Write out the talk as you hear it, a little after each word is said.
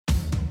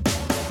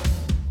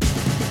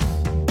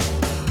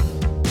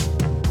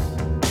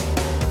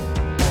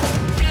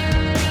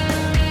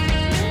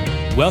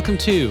Welcome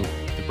to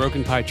the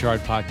Broken Pie Chart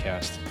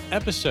Podcast,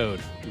 episode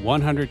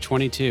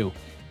 122.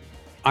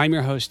 I'm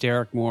your host,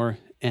 Derek Moore,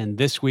 and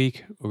this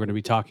week we're going to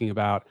be talking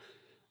about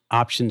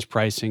options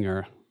pricing,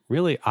 or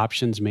really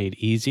options made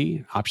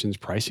easy, options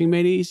pricing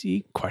made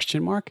easy,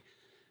 question mark.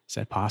 Is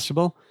that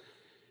possible?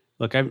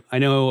 Look, I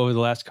know over the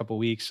last couple of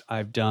weeks,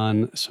 I've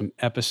done some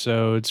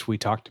episodes. We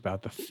talked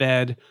about the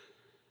Fed.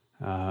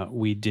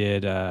 We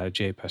did,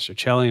 Jay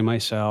Petrocelli and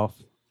myself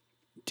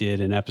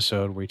did an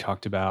episode where we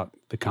talked about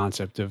the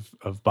concept of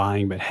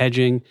buying but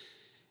hedging.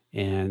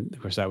 And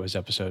of course, that was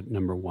episode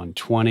number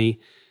 120.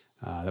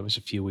 That was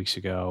a few weeks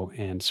ago.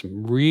 And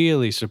some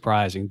really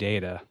surprising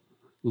data,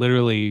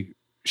 literally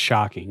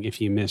shocking if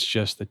you miss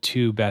just the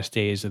two best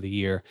days of the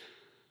year,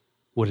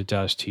 what it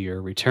does to your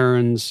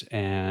returns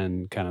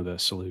and kind of the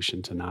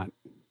solution to not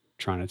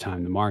trying to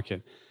time the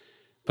market.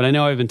 But I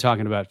know I've been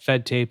talking about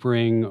Fed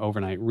tapering,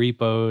 overnight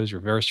repos,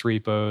 reverse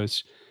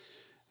repos,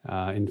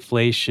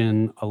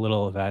 inflation, a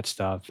little of that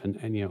stuff. And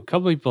a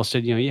couple of people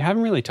said, you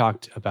haven't really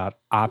talked about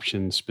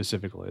options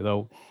specifically,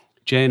 though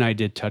Jay and I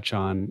did touch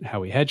on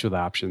how we hedge with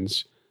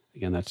options.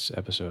 Again, that's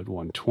episode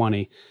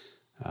 120.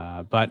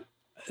 But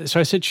so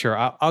I said, sure,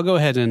 I'll go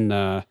ahead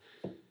and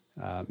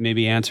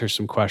maybe answer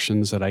some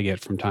questions that I get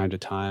from time to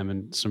time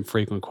and some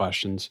frequent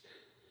questions.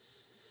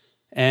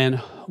 And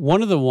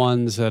one of the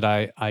ones that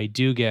I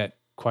do get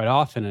quite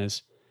often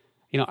is,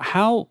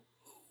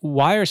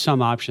 why are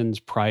some options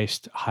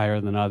priced higher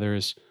than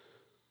others?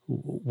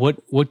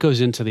 What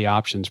goes into the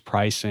options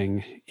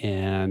pricing?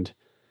 And,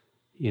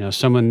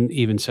 someone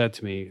even said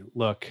to me,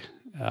 look,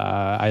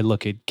 I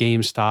look at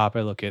GameStop,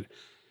 I look at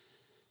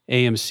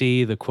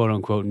AMC, the quote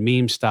unquote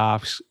meme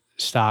stocks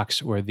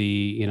where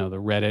the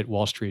Reddit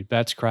Wall Street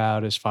Bets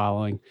crowd is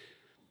following.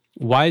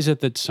 Why is it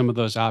that some of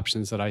those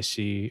options that I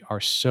see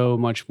are so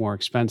much more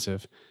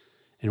expensive?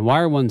 And why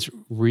are ones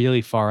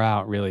really far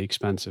out really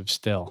expensive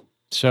still?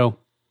 So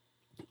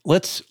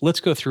let's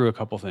go through a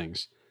couple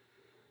things.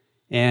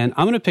 And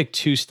I'm going to pick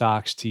two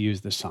stocks to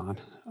use this on.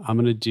 I'm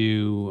going to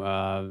do,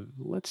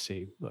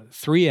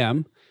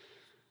 3M.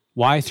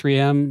 Why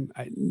 3M?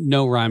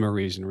 No rhyme or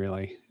reason,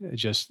 really.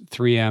 Just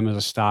 3M is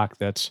a stock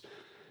that's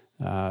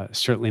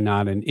certainly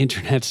not an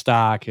internet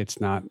stock. It's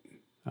not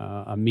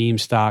a meme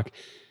stock.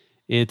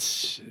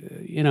 It's,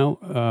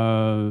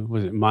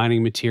 was it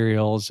mining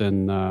materials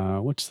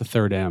and what's the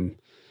third M?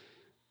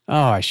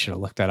 Oh, I should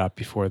have looked that up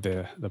before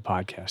the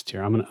podcast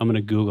here. I'm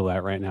gonna Google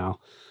that right now.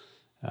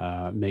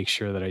 Make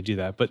sure that I do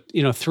that. But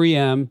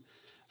 3M.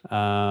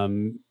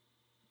 I'm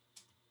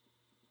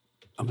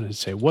gonna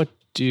say, what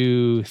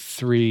do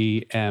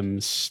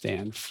 3M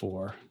stand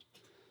for?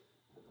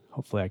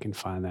 Hopefully, I can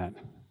find that.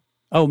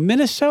 Oh,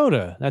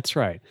 Minnesota. That's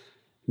right.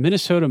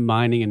 Minnesota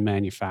Mining and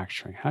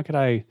Manufacturing. How could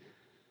I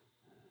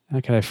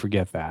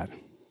forget that?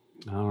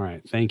 All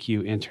right. Thank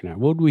you, Internet.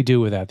 What would we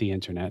do without the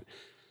Internet?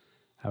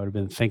 I would have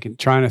been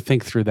trying to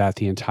think through that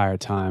the entire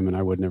time, and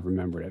I wouldn't have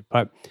remembered it.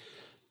 But,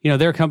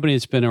 they're a company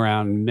that's been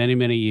around many,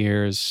 many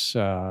years,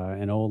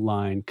 an old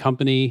line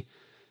company.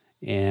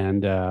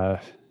 And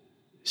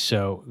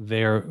so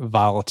their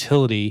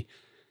volatility,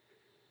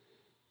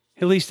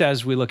 at least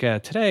as we look at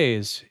it today,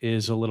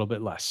 is a little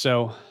bit less.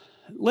 So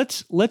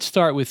let's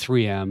start with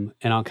 3M,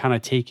 and I'll kind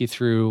of take you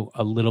through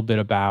a little bit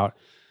about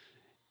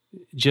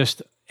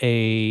just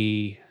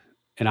an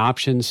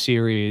options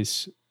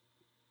series,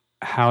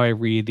 how I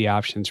read the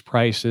options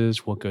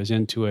prices, what goes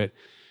into it,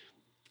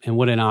 and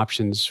what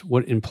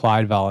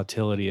implied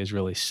volatility is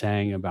really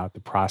saying about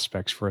the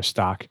prospects for a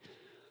stock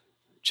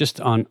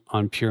just on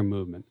pure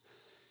movement.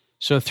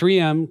 So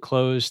 3M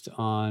closed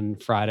on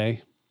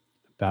Friday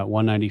about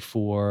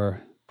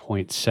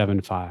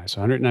 194.75,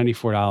 so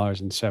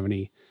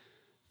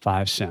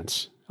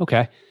 $194.75.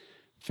 Okay,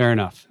 fair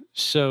enough.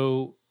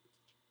 So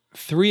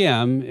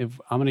 3M, if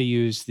I'm going to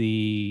use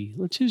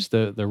let's use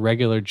the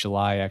regular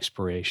July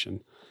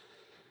expiration.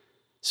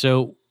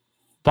 So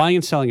buying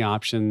and selling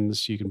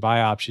options, you can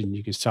buy options,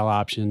 you can sell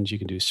options, you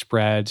can do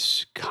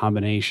spreads,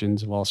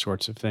 combinations of all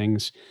sorts of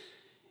things.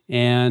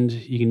 And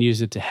you can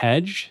use it to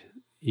hedge.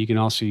 You can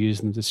also use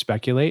them to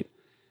speculate.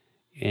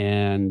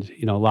 And,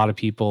 a lot of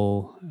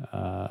people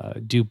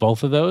do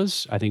both of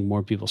those. I think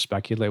more people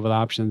speculate with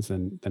options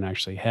than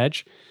actually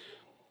hedge.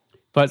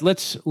 But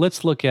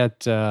let's look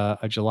at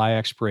a July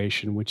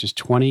expiration, which is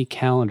 20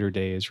 calendar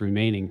days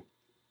remaining,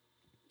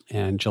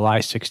 and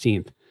July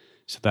 16th.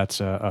 So that's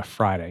a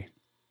Friday.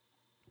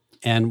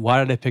 And why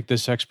did I pick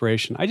this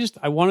expiration?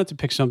 I wanted to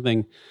pick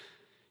something,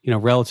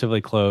 relatively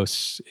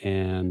close,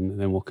 and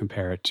then we'll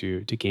compare it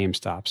to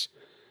GameStop's.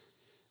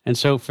 And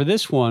so for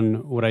this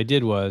one, what I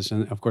did was,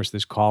 and of course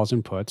there's calls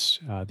and puts,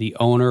 the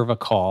owner of a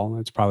call,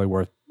 it's probably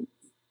worth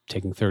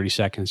taking 30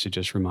 seconds to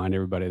just remind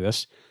everybody of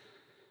this.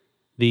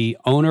 The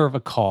owner of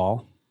a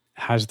call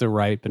has the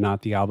right, but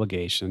not the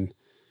obligation,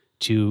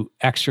 to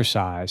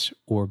exercise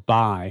or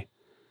buy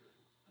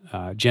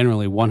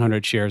generally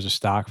 100 shares of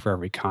stock for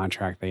every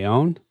contract they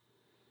own.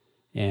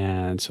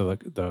 And so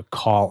the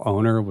call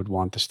owner would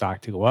want the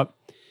stock to go up.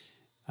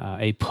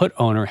 A put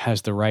owner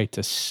has the right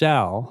to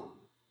sell,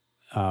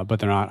 but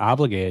they're not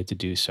obligated to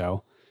do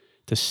so.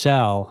 to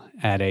sell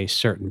at a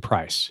certain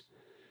price.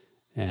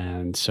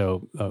 And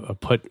so a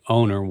put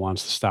owner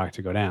wants the stock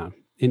to go down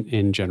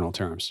in general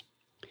terms.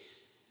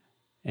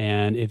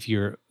 And if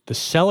you're the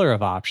seller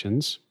of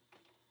options,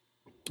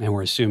 and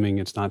we're assuming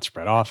it's not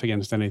spread off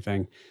against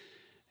anything,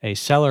 a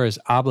seller is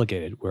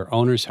obligated, where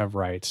owners have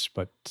rights,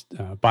 but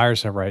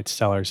buyers have rights,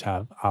 sellers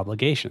have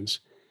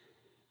obligations.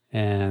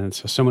 And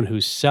so someone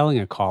who's selling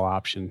a call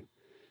option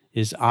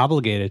is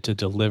obligated to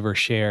deliver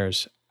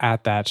shares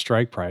at that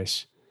strike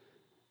price,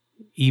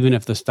 even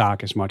if the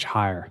stock is much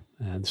higher.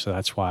 And so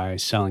that's why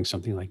selling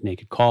something like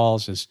naked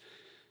calls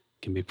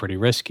can be pretty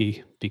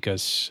risky,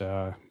 because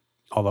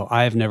although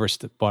I have never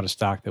bought a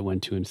stock that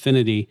went to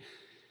infinity,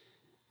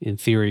 in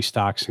theory,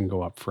 stocks can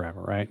go up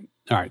forever, right?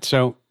 All right,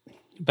 so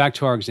back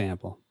to our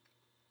example.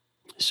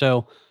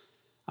 So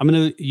I'm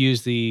going to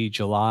use the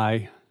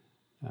July,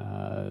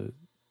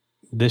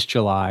 this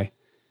July,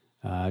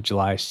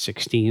 July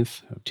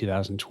 16th of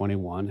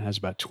 2021, has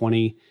about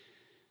 20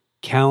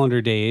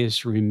 calendar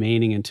days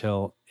remaining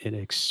until it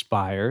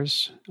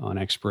expires on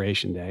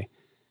expiration day.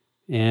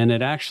 And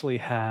it actually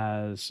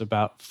has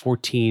about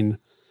 14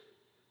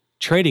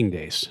 trading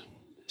days.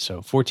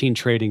 So 14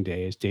 trading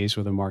days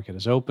where the market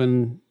is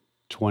open,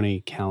 20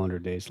 calendar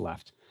days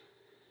left.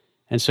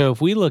 And so if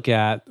we look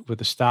at, with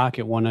the stock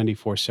at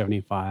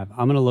 194.75,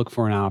 I'm going to look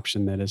for an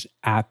option that is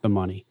at the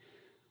money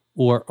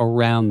or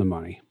around the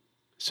money.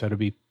 So to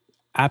be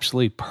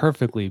absolutely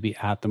perfectly be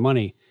at the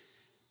money,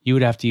 you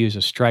would have to use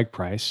a strike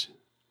price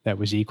that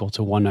was equal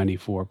to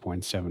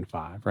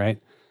 194.75, right?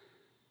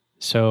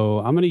 So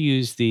I'm going to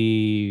use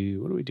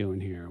what are we doing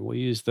here? We'll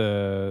use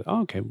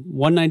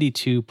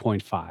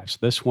 192.5. So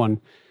this one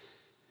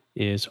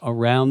is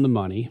around the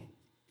money.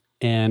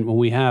 And when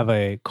we have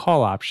a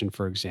call option,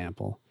 for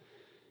example,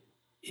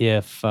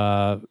 if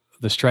the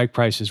strike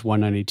price is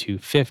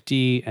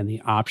 192.50 and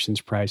the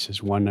options price is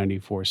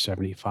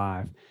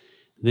 194.75,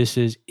 this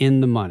is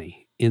in the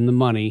money. In the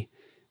money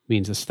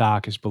means the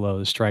stock is below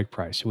the strike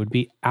price. It would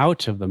be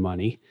out of the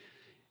money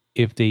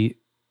if the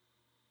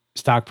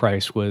stock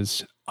price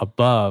was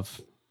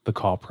above the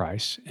call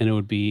price, and it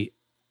would be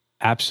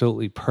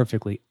absolutely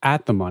perfectly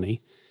at the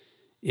money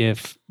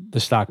if the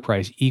stock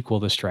price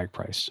equaled the strike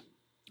price.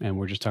 And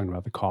we're just talking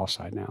about the call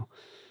side now.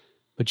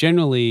 But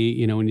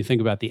generally, when you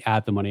think about the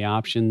at the money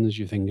options,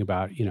 you're thinking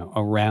about,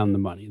 around the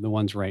money, the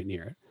ones right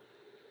near it.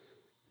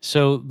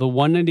 So the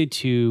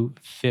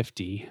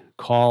 192.50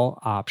 call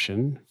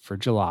option for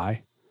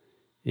July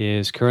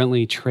is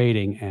currently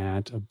trading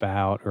at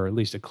about, or at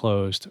least it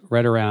closed,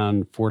 right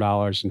around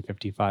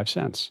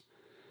 $4.55.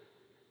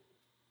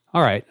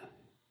 All right.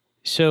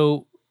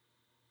 So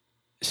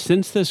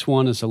since this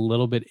one is a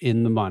little bit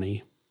in the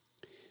money,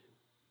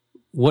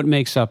 what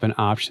makes up an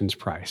options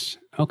price?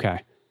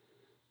 Okay.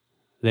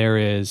 There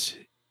is,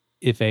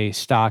 if a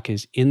stock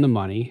is in the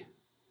money,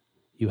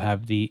 you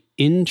have the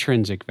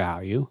intrinsic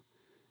value,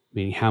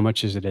 meaning how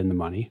much is it in the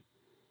money.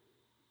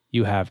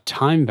 You have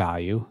time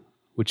value,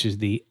 which is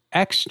the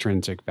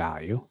extrinsic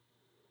value.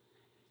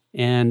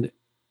 And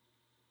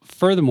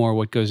furthermore,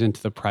 what goes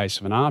into the price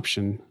of an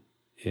option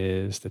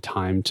is the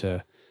time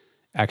to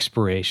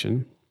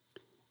expiration,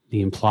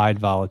 the implied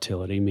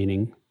volatility,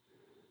 meaning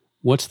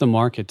what's the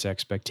market's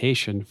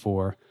expectation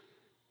for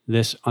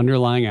this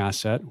underlying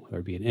asset, whether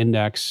it be an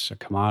index, a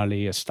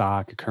commodity, a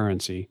stock, a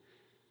currency.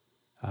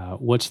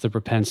 What's the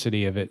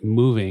propensity of it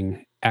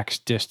moving X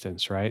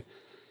distance, right?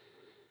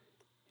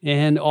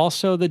 And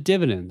also the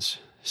dividends.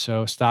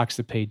 So stocks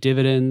that pay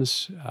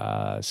dividends,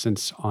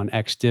 since on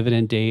X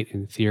dividend date,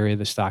 in theory,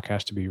 the stock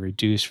has to be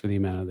reduced for the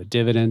amount of the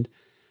dividend.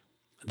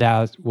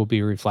 That will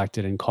be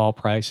reflected in call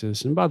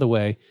prices. And by the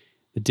way,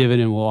 the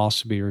dividend will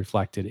also be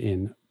reflected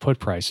in put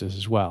prices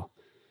as well.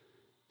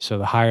 So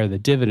the higher the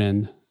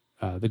dividend,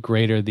 the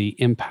greater the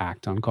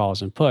impact on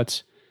calls and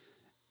puts,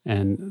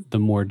 and the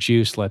more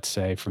juice, let's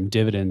say, from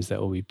dividends that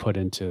will be put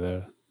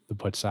into the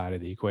put side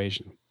of the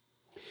equation.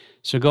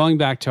 So going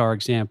back to our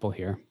example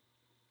here,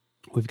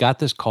 we've got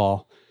this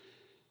call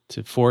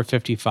to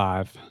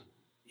 455,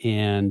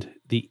 and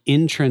the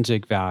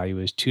intrinsic value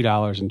is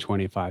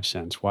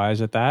 $2.25. Why is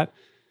it that?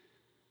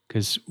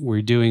 Because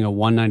we're doing a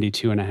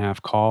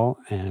 192.5 call,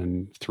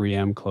 and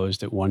 3M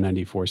closed at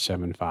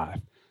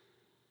 194.75.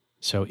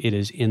 So it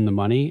is in the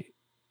money.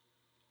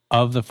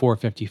 Of the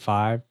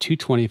 455,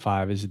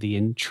 225 is the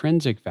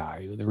intrinsic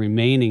value. The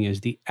remaining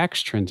is the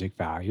extrinsic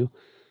value,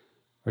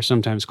 or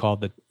sometimes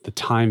called the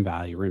time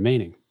value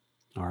remaining.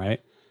 All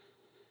right.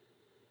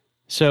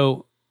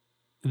 So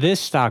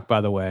this stock,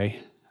 by the way,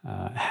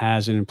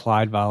 has an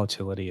implied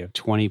volatility of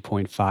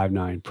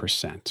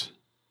 20.59%.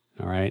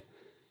 All right.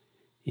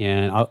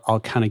 And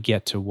I'll kind of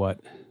get to what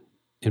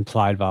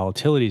implied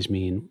volatilities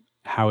mean,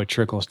 how it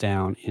trickles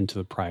down into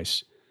the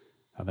price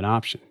of an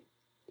option.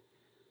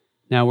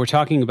 Now, we're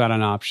talking about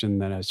an option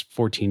that has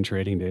 14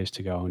 trading days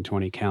to go and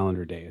 20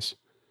 calendar days.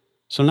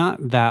 So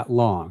not that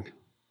long.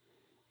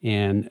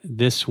 And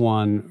this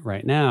one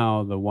right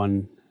now, the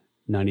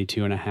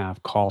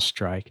 192.5 call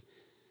strike,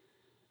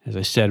 as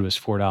I said, was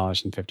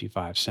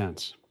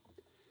 $4.55.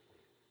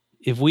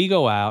 If we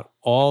go out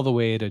all the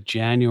way to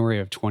January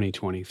of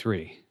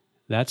 2023,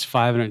 that's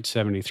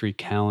 573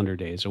 calendar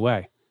days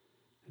away.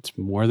 It's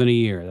more than a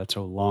year. That's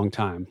a long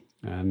time.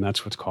 And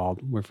that's what's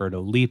referred to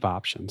leap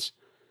options.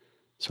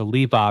 So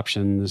leap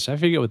options, I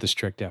forget what the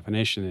strict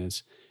definition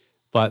is,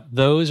 but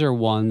those are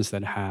ones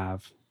that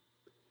have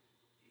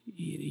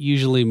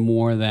usually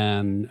more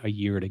than a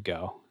year to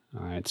go.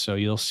 All right. So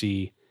you'll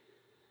see,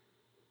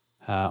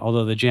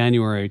 although the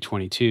January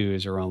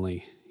 22s are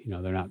only,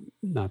 they're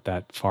not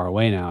that far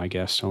away now, I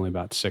guess, only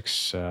about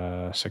 6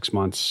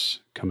 months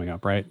coming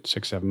up, right?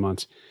 6-7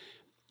 months.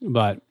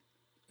 But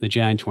the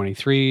Jan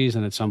 23s,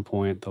 and at some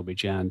point there'll be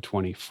Jan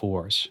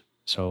 24s.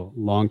 So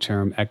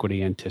long-term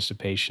equity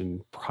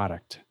anticipation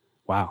product.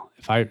 Wow.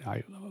 If I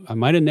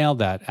might have nailed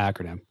that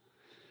acronym.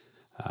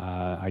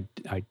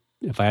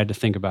 If I had to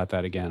think about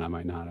that again, I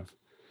might not have.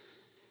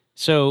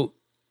 So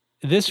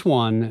this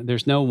one,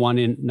 there's no 1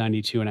 in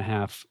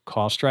 92.5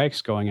 call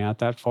strikes going out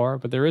that far,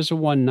 but there is a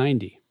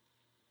 190.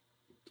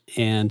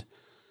 And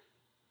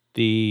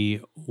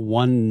the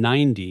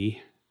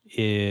 190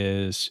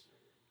 is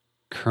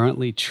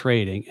currently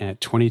trading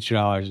at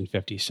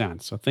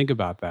 $22.50. So think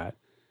about that.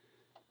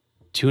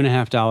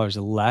 $2.50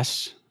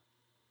 less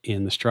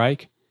in the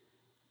strike.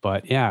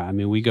 But yeah, I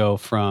mean, we go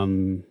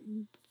from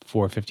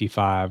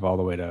 455 all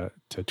the way to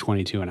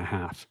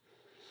 22.5.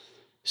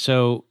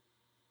 So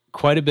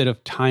quite a bit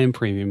of time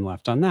premium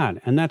left on that.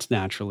 And that's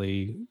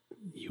naturally,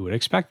 you would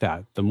expect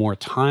that. The more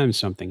time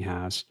something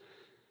has,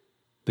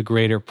 the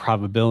greater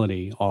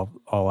probability, all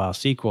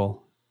else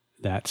equal,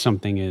 that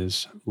something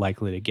is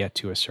likely to get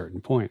to a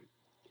certain point.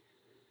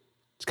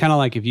 It's kind of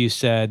like if you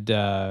said,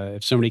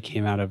 if somebody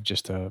came out of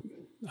just a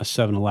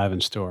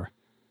 7-Eleven store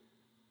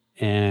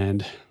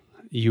and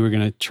you were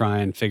going to try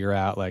and figure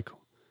out, like,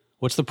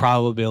 what's the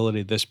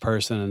probability this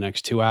person in the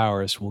next 2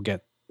 hours will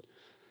get,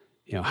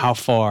 how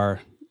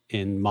far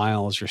in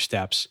miles or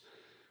steps,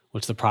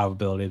 what's the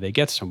probability they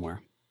get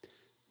somewhere?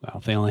 Well,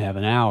 if they only have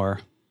an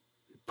hour,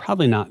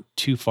 probably not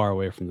too far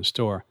away from the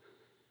store.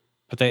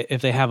 But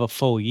if they have a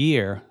full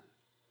year,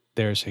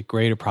 there's a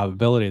greater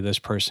probability this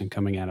person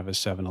coming out of a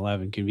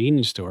 7-Eleven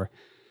convenience store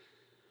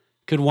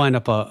could wind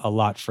up a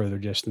lot further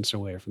distance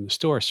away from the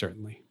store,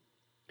 certainly.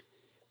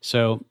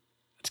 So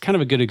it's kind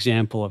of a good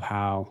example of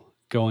how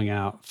going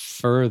out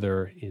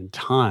further in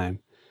time,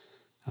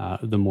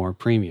 the more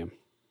premium.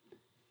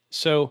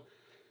 So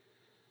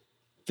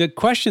the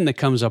question that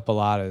comes up a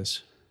lot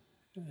is,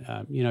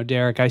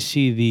 Derek, I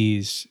see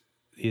these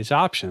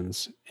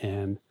options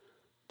and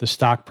the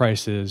stock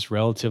price is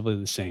relatively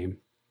the same.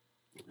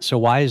 So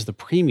why is the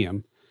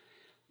premium,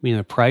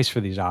 the price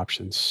for these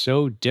options,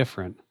 so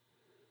different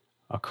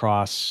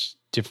across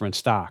different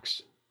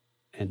stocks?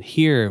 And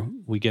here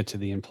we get to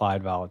the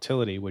implied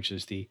volatility, which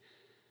is the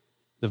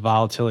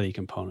volatility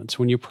components.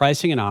 When you're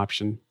pricing an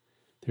option,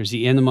 there's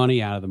the in the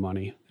money, out of the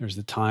money. There's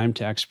the time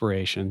to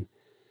expiration.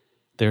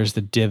 There's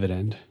the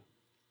dividend.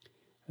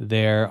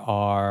 There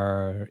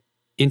are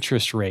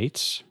interest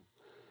rates.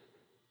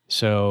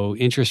 So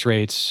interest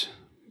rates,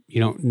 you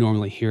don't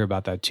normally hear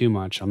about that too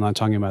much. I'm not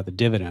talking about the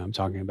dividend. I'm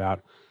talking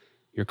about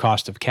your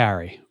cost of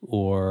carry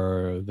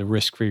or the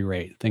risk-free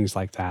rate, things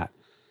like that.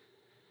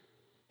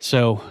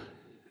 So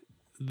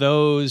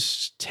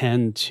those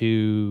tend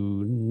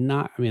to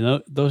not,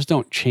 those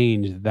don't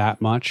change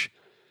that much.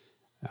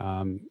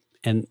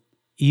 And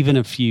even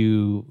if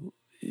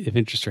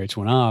interest rates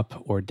went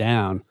up or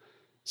down,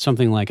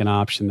 something like an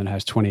option that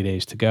has 20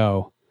 days to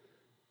go,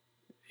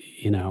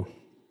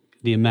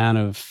 the amount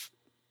of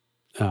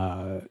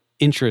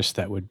interest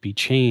that would be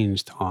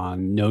changed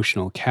on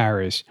notional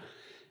carries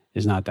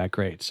is not that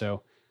great.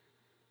 So,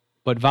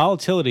 but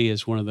volatility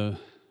is one of the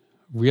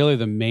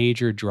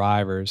major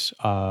drivers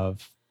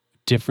of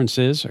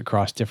differences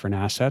across different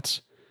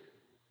assets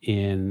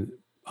in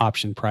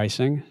option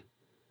pricing,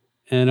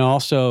 and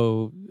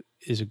also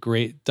is a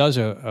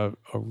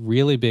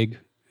really big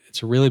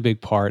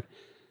part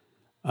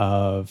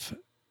of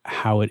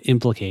how it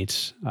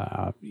implicates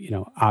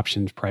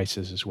options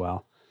prices as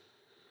well.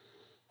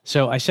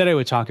 So I said I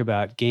would talk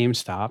about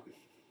GameStop,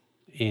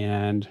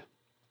 and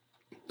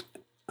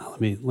let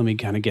me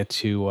kind of get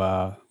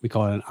to we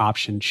call it an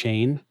option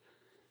chain.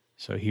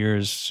 So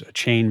here's a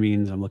chain,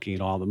 means I'm looking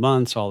at all the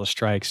months, all the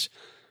strikes,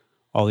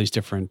 all these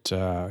different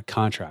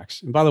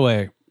contracts. And by the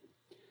way,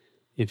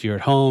 if you're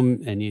at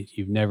home and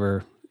you've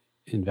never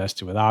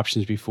invested with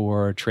options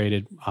before or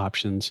traded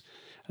options,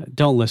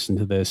 don't listen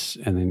to this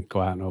and then go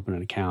out and open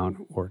an account,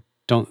 or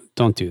don't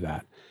do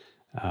that.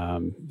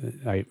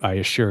 I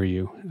assure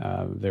you,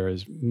 there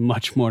is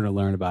much more to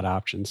learn about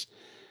options.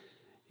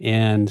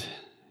 And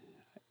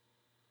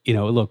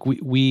look,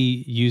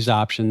 we use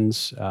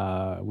options.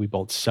 We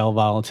both sell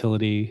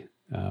volatility,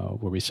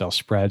 where we sell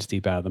spreads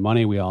deep out of the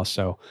money. We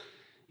also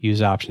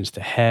use options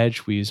to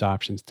hedge. We use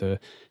options to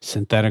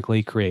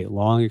synthetically create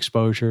long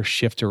exposure,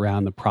 shift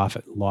around the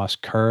profit and loss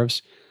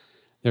curves.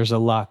 There's a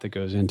lot that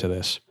goes into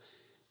this.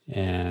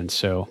 And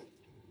so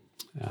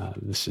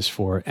this is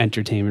for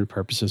entertainment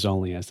purposes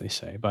only, as they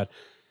say. But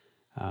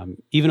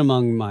even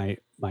among my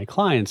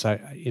clients,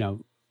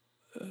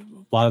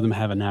 a lot of them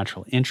have a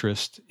natural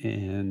interest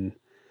in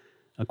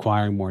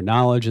acquiring more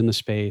knowledge in the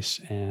space.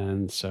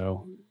 And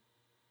so,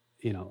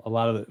 a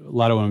lot of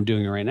what I'm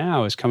doing right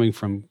now is coming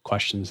from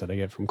questions that I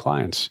get from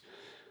clients.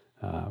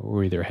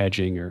 We're either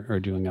hedging or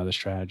doing other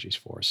strategies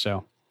for.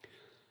 So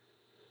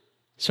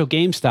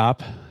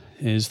GameStop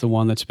is the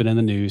one that's been in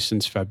the news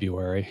since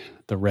February,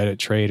 the Reddit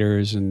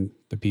traders and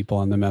the people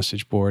on the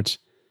message boards.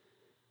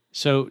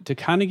 So to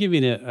kind of give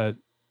you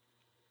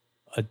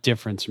a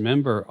difference,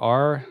 remember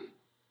our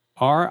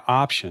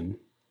option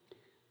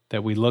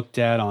that we looked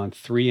at on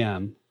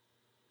 3M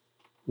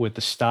with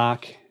the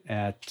stock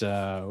at,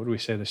 what do we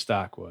say the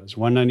stock was?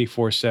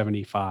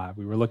 194.75.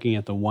 We were looking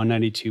at the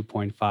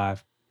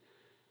 192.5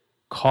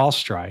 call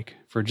strike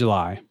for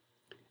July,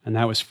 and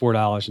that was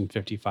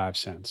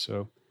 $4.55.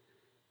 So,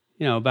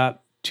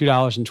 about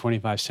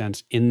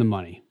 $2.25 in the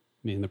money.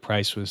 I mean, the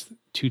price was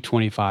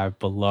 $2.25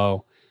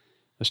 below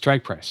the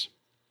strike price.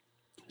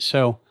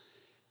 So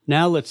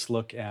now let's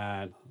look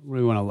at, what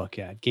do we want to look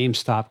at?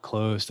 GameStop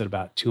closed at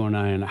about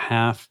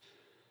 209.5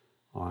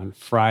 on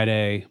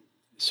Friday.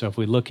 So if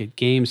we look at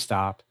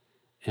GameStop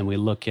and we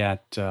look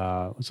at,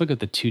 let's look at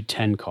the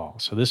 210 call.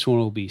 So this one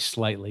will be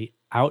slightly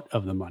out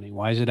of the money.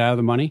 Why is it out of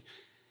the money?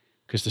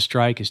 Because the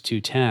strike is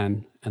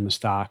 210 and the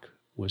stock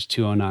was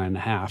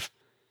 209.5.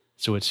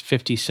 So it's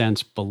 50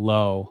 cents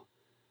below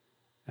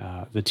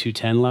the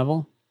 210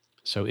 level.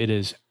 So it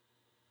is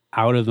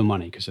out of the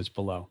money because it's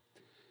below.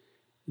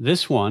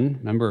 This one,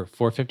 remember,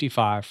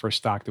 $4.55 for a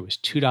stock that was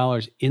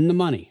 $2 in the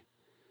money.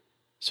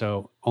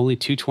 So only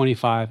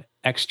 $2.25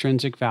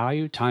 extrinsic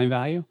value, time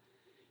value.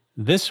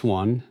 This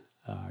one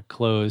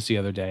closed the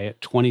other day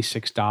at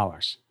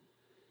 $26.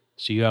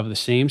 So you have the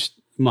same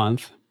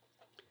month,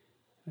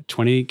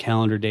 20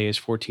 calendar days,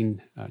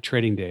 14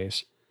 trading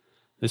days.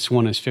 This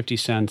one is 50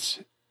 cents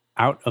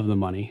out of the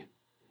money,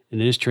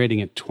 and it is trading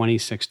at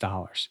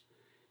 $26.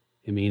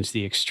 It means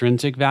the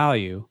extrinsic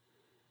value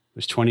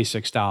was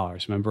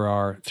 $26. Remember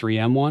our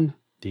 3M one?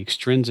 The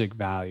extrinsic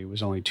value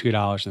was only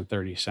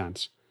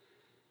 $2.30.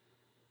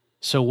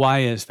 So why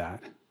is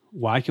that?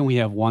 Why can we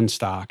have one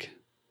stock,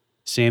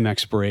 same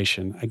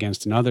expiration,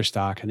 against another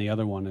stock, and the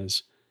other one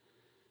is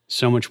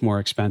so much more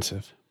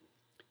expensive?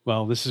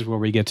 Well, this is where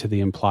we get to the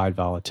implied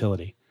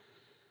volatility,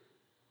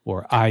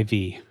 or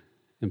IV.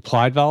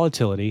 Implied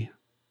volatility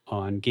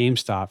on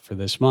GameStop for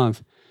this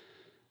month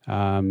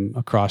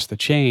across the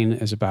chain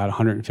is about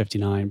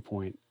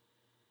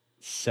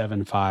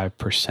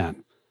 159.75%.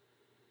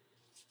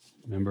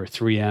 Remember,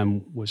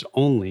 3M was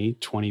only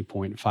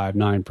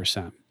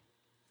 20.59%.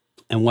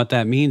 And what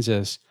that means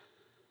is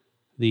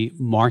the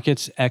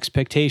market's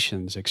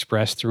expectations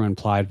expressed through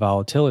implied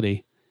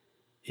volatility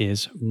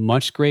is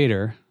much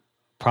greater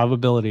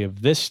probability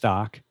of this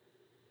stock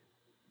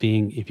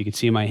being, if you could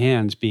see my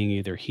hands, being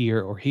either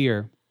here or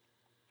here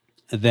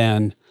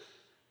than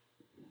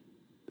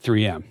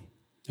 3M.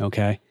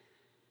 Okay.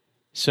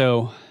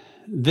 So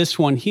this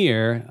one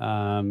here,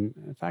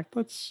 in fact,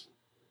 let's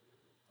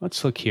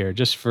look here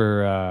just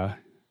for,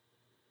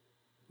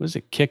 what is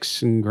it?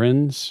 Kicks and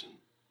grins.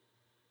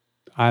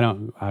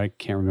 I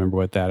can't remember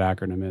what that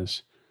acronym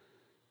is.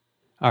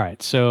 All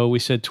right. So we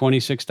said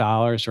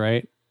 $26,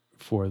 right?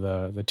 For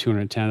the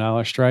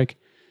 $210 strike.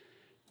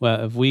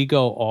 Well, if we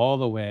go all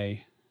the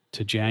way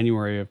to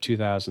January of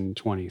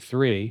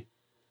 2023,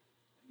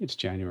 it's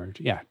January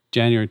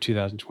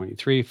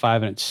 2023,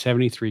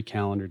 573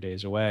 calendar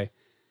days away.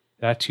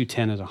 That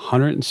 210 is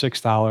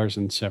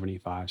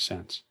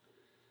 $106.75.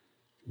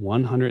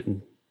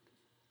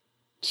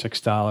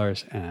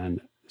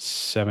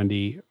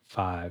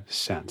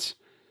 $106.75.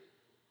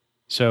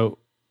 So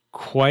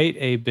quite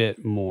a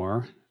bit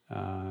more.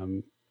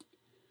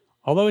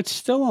 Although it's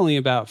still only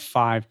about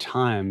 5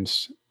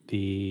 times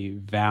the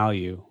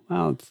value.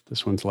 Well,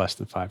 this one's less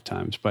than 5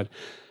 times, but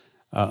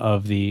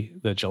of the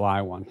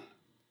July one.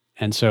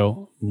 And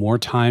so more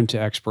time to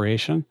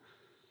expiration,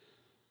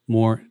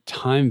 more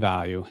time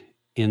value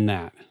in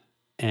that.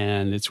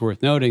 And it's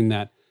worth noting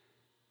that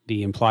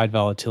the implied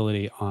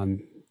volatility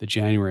on the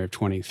January of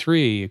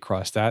 23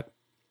 across that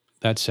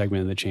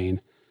segment of the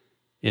chain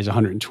is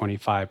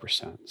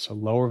 125%. So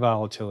lower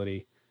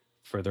volatility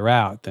further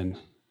out than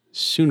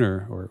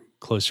sooner or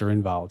closer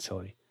in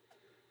volatility.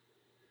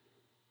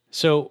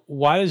 So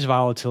why does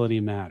volatility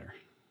matter?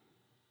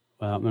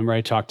 Well, remember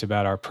I talked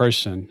about our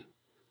person.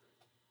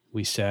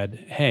 We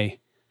said,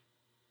 hey,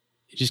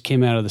 you just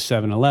came out of the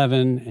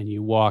 7-Eleven and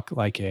you walk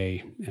like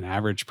an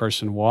average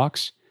person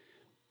walks.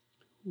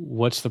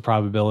 What's the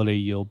probability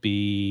you'll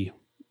be,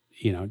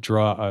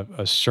 draw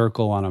a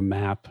circle on a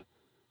map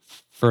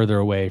further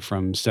away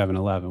from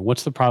 7-Eleven?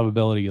 What's the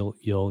probability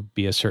you'll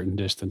be a certain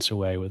distance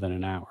away within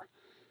an hour?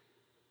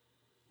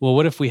 Well,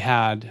 what if we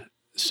had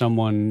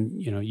someone,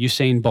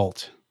 Usain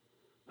Bolt,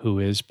 who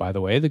is, by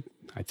the way,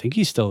 I think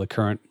he's still the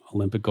current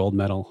Olympic gold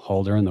medal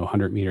holder in the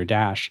 100-meter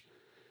dash.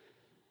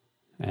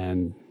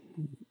 And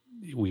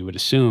we would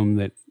assume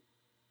that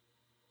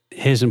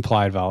his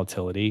implied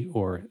volatility,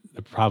 or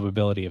the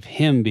probability of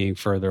him being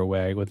further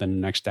away within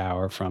the next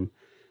hour from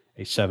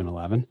a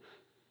 7-Eleven,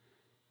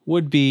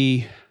 would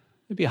be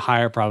there'd be a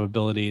higher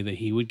probability that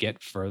he would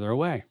get further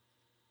away.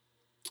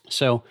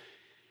 So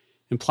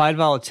implied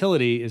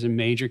volatility is a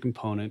major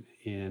component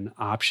in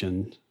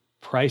option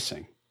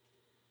pricing.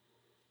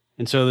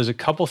 And so there's a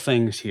couple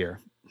things here,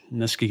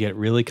 and this could get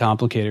really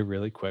complicated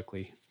really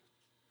quickly.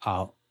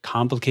 I'll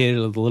complicate it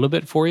a little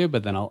bit for you,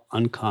 but then I'll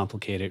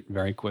uncomplicate it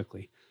very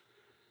quickly.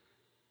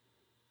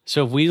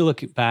 So if we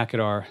look back at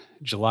our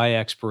July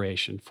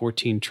expiration,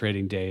 14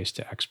 trading days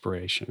to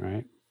expiration,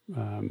 right?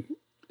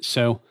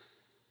 So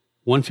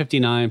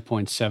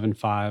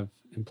 159.75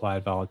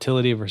 implied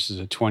volatility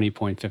versus a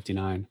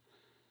 20.59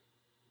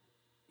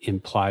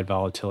 implied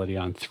volatility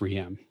on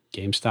 3M,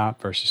 GameStop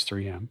versus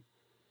 3M.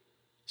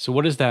 So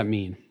what does that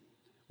mean?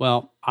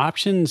 Well,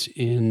 options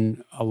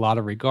in a lot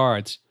of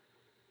regards,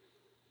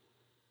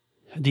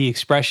 the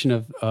expression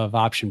of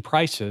option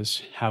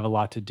prices have a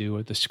lot to do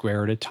with the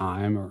square root of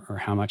time or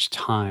how much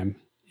time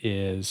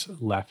is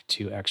left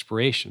to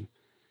expiration.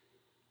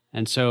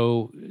 And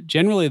so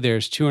generally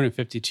there's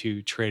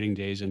 252 trading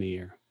days in a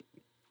year.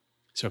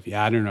 So if you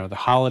add another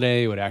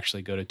holiday, it would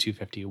actually go to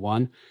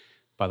 251.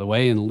 By the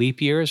way, in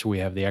leap years, we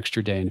have the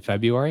extra day in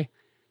February.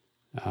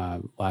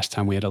 Last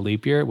time we had a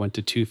leap year, it went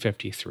to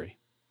 253.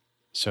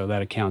 So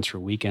that accounts for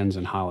weekends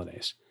and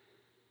holidays.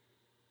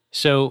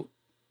 So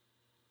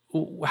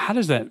what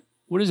does that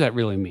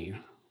really mean?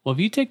 Well, if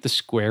you take the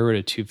square root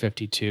of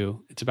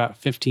 252, it's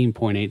about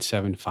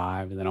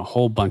 15.875, and then a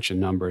whole bunch of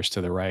numbers to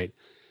the right.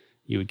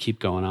 You would keep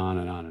going on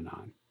and on and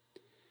on.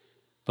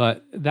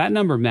 But that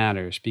number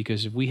matters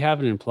because if we have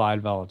an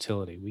implied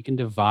volatility, we can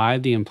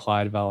divide the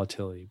implied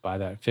volatility by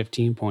that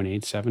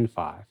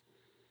 15.875,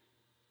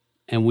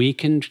 and we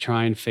can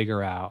try and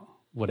figure out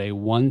what a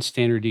one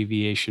standard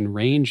deviation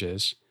range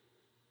is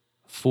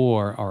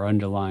for our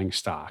underlying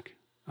stock.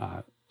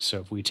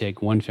 So if we take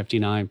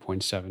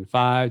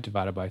 159.75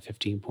 divided by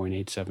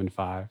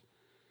 15.875,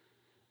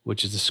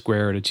 which is the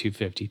square root of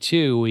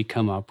 252, we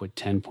come up with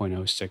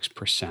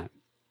 10.06%.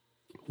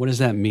 What does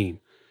that mean?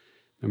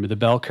 Remember the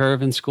bell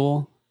curve in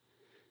school?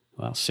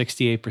 Well,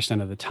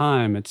 68% of the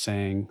time it's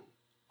saying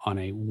on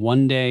a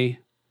one-day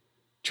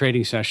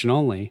trading session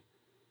only,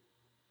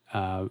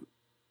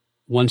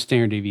 one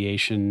standard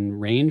deviation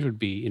range would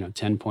be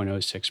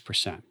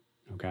 10.06%,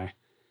 okay?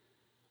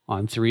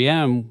 On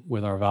 3M,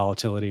 with our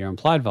volatility or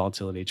implied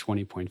volatility,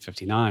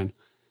 20.59,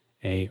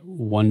 a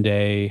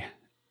one-day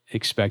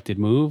expected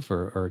move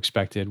or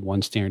expected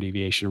one standard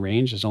deviation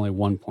range is only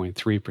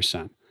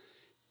 1.3%.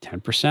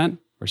 10%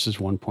 versus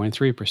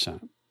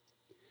 1.3%.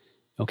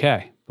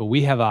 Okay, but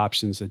we have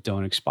options that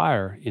don't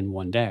expire in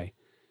one day.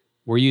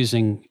 We're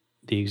using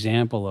the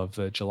example of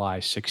the July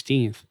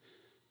 16th,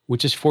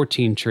 which is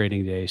 14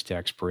 trading days to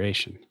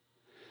expiration.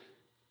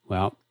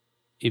 Well,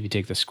 if you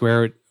take the square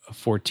root of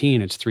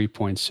 14, it's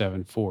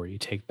 3.74. You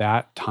take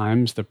that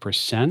times the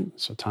percent,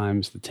 so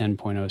times the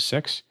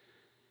 10.06,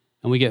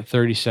 and we get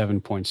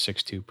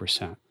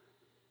 37.62%.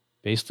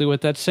 Basically what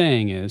that's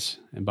saying is,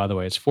 and by the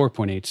way, it's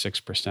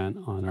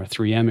 4.86% on our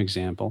 3M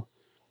example,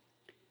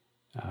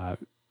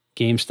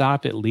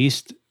 GameStop, at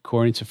least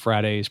according to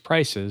Friday's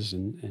prices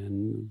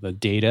and the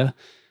data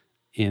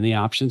in the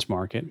options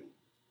market,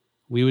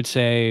 we would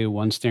say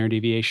one standard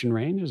deviation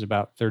range is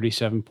about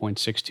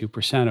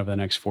 37.62% over the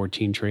next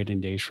 14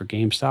 trading days for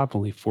GameStop,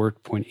 only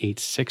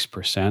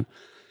 4.86%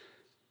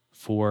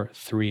 for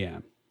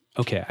 3M.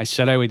 Okay, I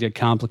said I would get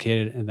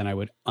complicated and then I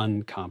would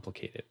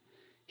uncomplicate it.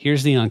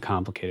 Here's the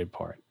uncomplicated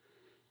part.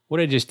 What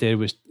I just did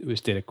was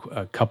did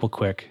a couple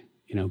quick,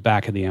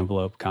 back of the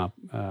envelope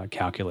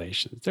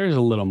calculations. There's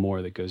a little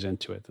more that goes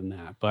into it than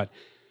that. But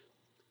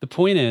the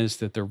point is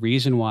that the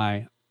reason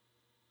why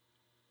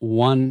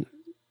one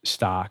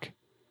stock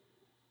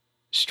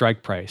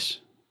strike price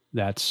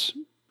that's,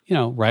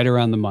 right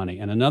around the money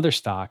and another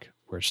stock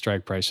where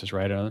strike price is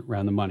right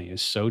around the money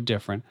is so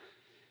different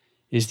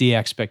is the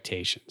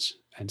expectations.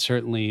 And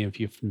certainly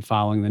if you've been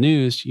following the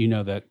news, you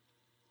know that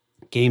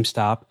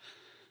GameStop,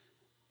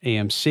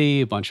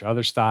 AMC, a bunch of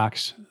other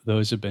stocks,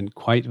 those have been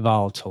quite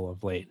volatile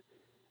of late.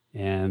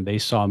 And they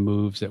saw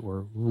moves that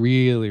were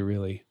really,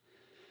 really,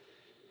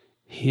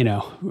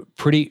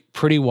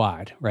 pretty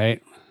wide,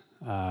 right?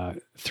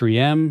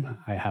 3M,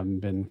 I haven't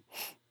been,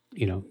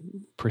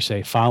 per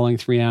se following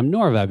 3M,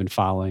 nor have I been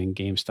following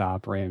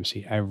GameStop or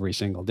AMC every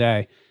single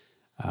day.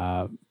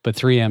 But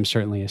 3M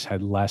certainly has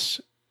had less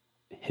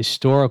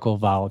historical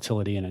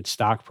volatility in its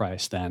stock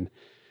price than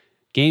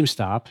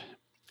GameStop.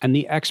 And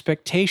the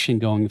expectation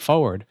going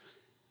forward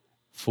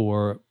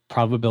for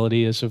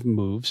probabilities of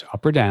moves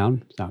up or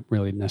down, not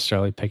really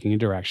necessarily picking a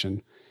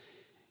direction,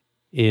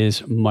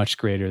 is much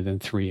greater than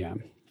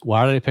 3M.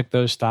 Why did I pick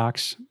those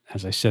stocks?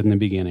 As I said in the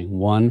beginning,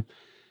 one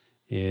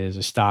is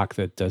a stock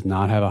that does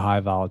not have a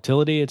high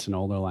volatility. It's an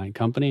older line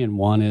company. And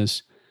one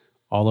is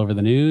all over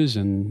the news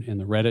and in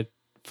the Reddit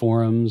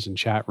forums and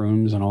chat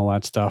rooms and all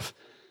that stuff.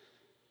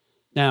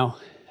 Now,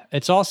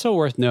 it's also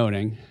worth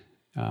noting,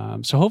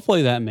 so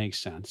hopefully that makes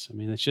sense. I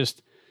mean, it's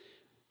just,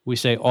 we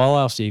say all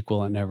else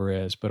equal, it never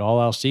is, but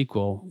all else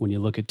equal, when you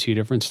look at two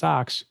different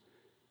stocks,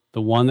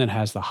 the one that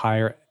has the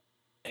higher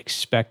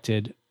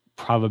expected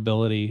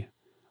probability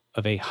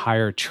of a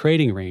higher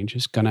trading range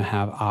is going to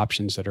have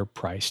options that are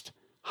priced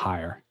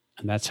higher.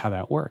 And that's how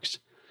that works.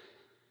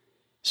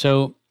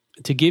 So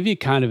to give you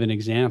kind of an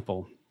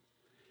example,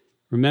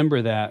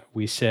 remember that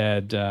we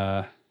said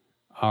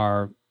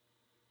our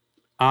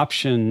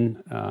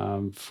option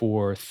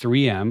for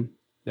 3M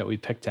that we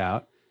picked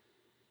out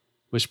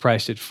was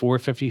priced at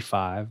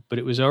 $4.55, but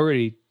it was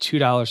already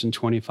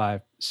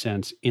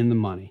 $2.25 in the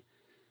money.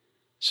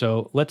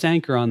 So let's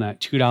anchor on that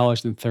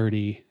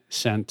 $2.30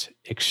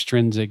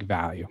 extrinsic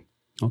value.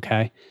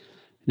 Okay.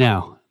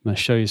 Now I'm going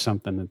to show you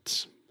something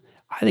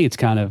I think it's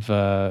kind of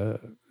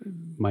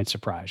might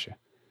surprise you.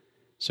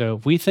 So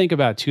if we think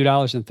about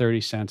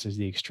 $2.30 as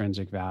the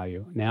extrinsic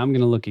value, now I'm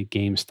going to look at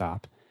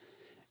GameStop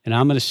and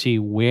I'm going to see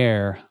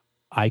where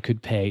I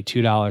could pay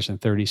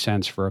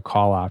 $2.30 for a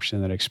call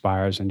option that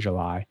expires in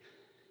July.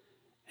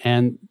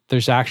 And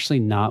there's actually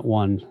not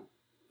one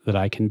that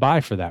I can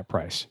buy for that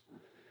price.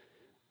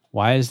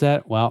 Why is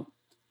that? Well,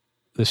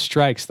 the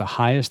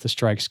highest the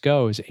strikes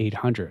go is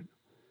 800.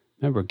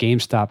 Remember,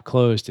 GameStop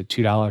closed at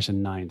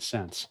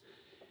 $2.09.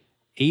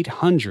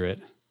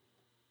 800,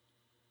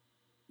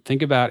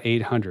 think about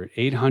 800.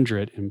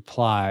 800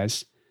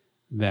 implies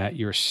that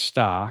your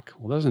stock,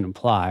 well, it doesn't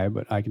imply,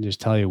 but I can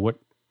just tell you what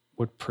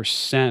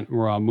percent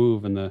raw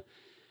move in the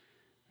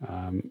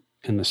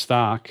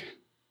stock.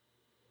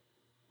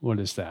 What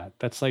is that?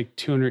 That's like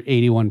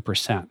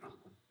 281%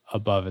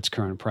 above its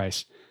current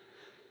price.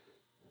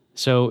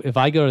 So if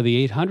I go to the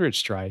 800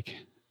 strike,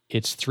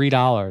 it's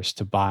 $3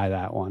 to buy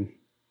that one.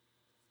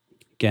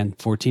 Again,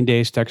 14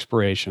 days to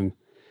expiration.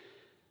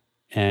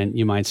 And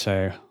you might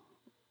say,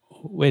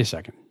 wait a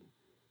second.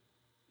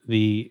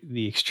 The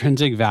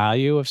extrinsic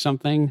value of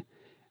something,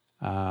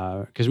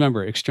 because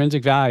remember,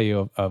 extrinsic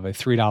value of a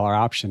 $3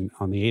 option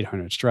on the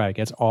 800 strike,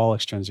 that's all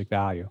extrinsic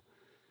value.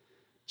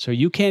 So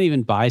you can't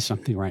even buy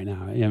something right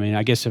now. I mean,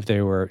 I guess if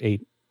there were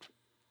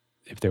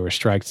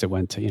strikes that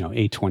went to,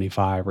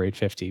 825 or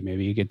 850,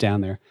 maybe you get down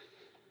there.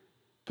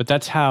 But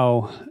that's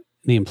how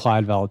the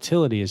implied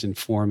volatility is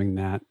informing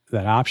that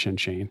option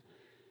chain.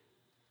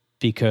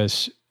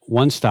 Because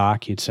one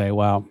stock, you'd say,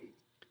 well,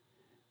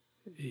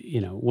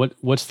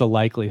 what's the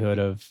likelihood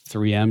of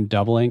 3M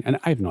doubling? And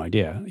I have no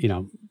idea,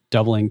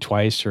 doubling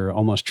twice or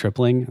almost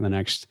tripling in the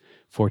next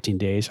 14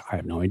 days. I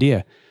have no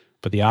idea.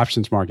 But the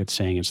options market's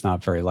saying it's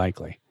not very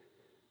likely.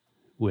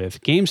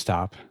 With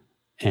GameStop,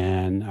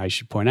 and I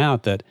should point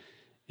out that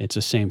it's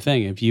the same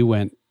thing. If you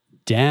went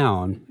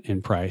down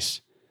in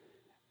price,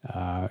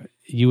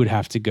 you would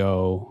have to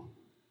go,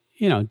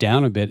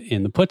 down a bit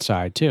in the put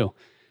side too,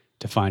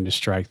 to find a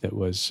strike that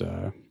was,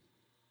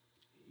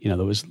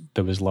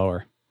 that was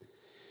lower.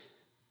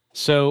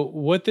 So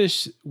what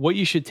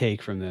you should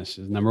take from this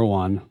is, number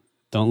one,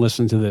 don't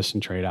listen to this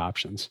and trade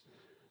options.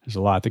 There's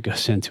a lot that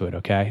goes into it.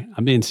 Okay,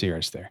 I'm being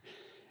serious there.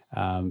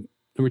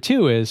 Number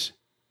two is,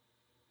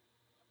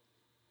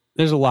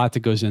 there's a lot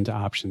that goes into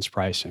options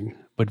pricing,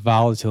 but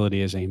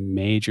volatility is a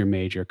major,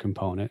 major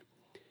component.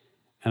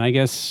 And I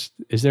guess,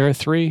 is there a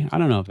 3? I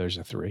don't know if there's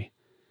a 3.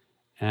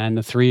 And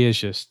the 3 is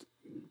just,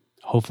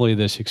 hopefully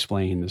this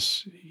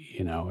explains,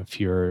 if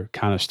you're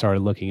kind of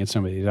started looking at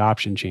some of these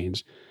option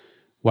chains,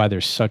 why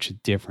there's such a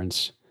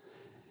difference.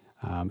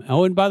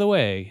 And by the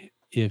way,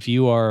 if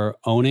you are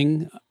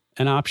owning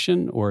an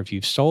option or if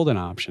you've sold an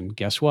option,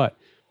 guess what?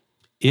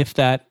 If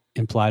that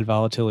implied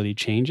volatility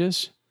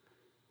changes,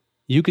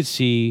 you could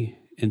see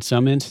in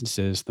some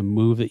instances the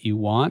move that you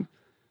want,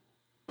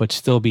 but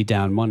still be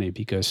down money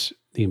because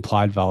the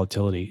implied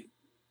volatility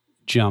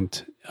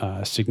jumped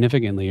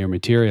significantly or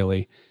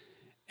materially,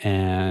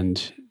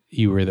 and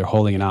you were either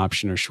holding an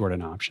option or short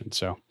an option.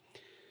 So,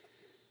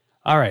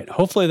 all right,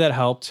 hopefully that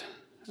helped,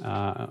 and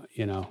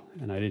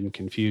I didn't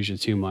confuse you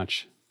too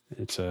much.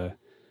 It's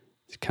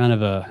kind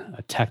of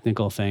a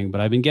technical thing,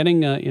 but I've been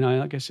getting,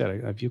 like I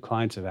said, a few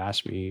clients have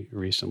asked me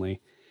recently,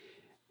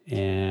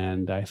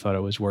 and I thought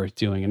it was worth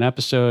doing an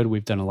episode.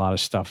 We've done a lot of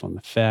stuff on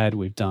the Fed.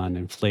 We've done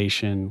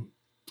inflation.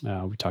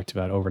 We talked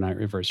about overnight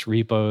reverse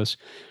repos,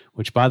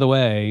 which, by the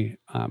way,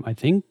 I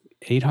think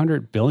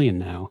 $800 billion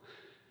now.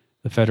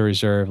 The Federal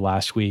Reserve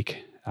last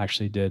week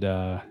actually did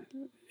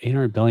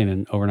 $800 billion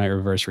in overnight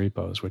reverse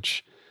repos,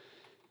 which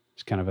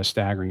is kind of a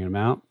staggering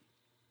amount.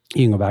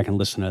 You can go back and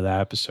listen to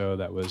that episode.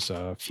 That was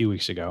a few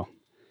weeks ago.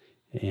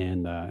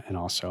 And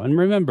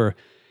remember,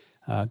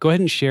 go ahead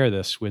and share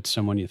this with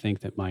someone you think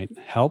that might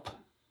help.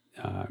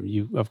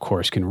 You, of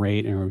course, can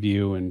rate and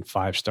review and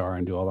 5-star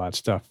and do all that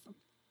stuff.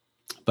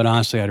 But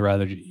honestly, I'd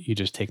rather you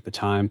just take the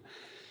time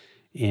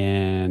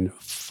and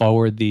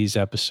forward these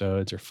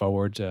episodes or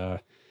forward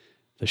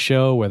the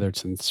show, whether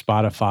it's in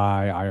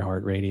Spotify,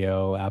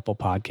 iHeartRadio, Apple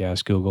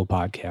Podcasts, Google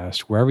Podcasts,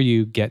 wherever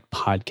you get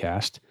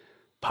podcast.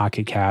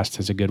 Pocket Cast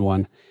is a good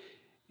one.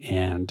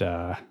 And,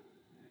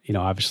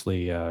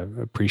 obviously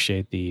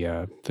appreciate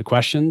the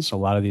questions. A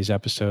lot of these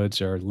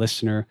episodes are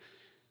listener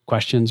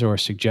questions or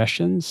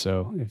suggestions.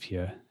 So if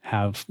you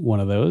have one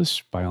of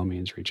those, by all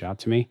means, reach out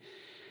to me.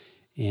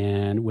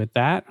 And with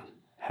that,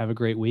 have a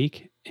great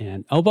week.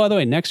 And, by the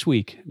way, next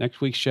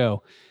week's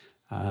show,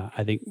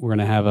 I think we're going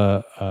to have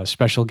a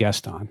special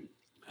guest on.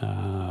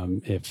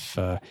 if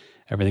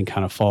everything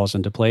kind of falls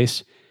into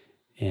place.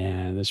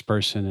 And this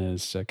person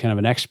is kind of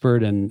an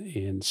expert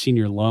in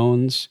senior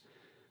loans,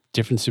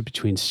 differences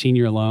between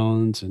senior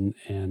loans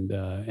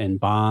and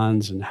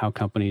bonds, and how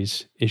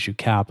companies issue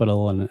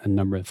capital, and a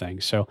number of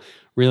things. So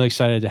really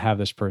excited to have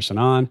this person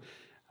on.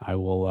 I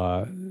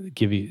will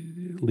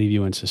leave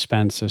you in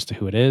suspense as to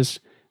who it is,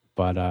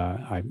 but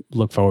I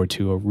look forward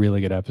to a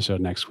really good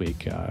episode next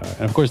week.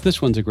 And of course,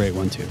 this one's a great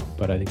one too,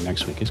 but I think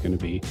next week is going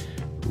to be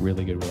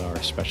really good with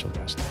our special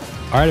guest.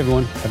 All right,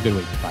 everyone, have a good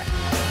week. Bye.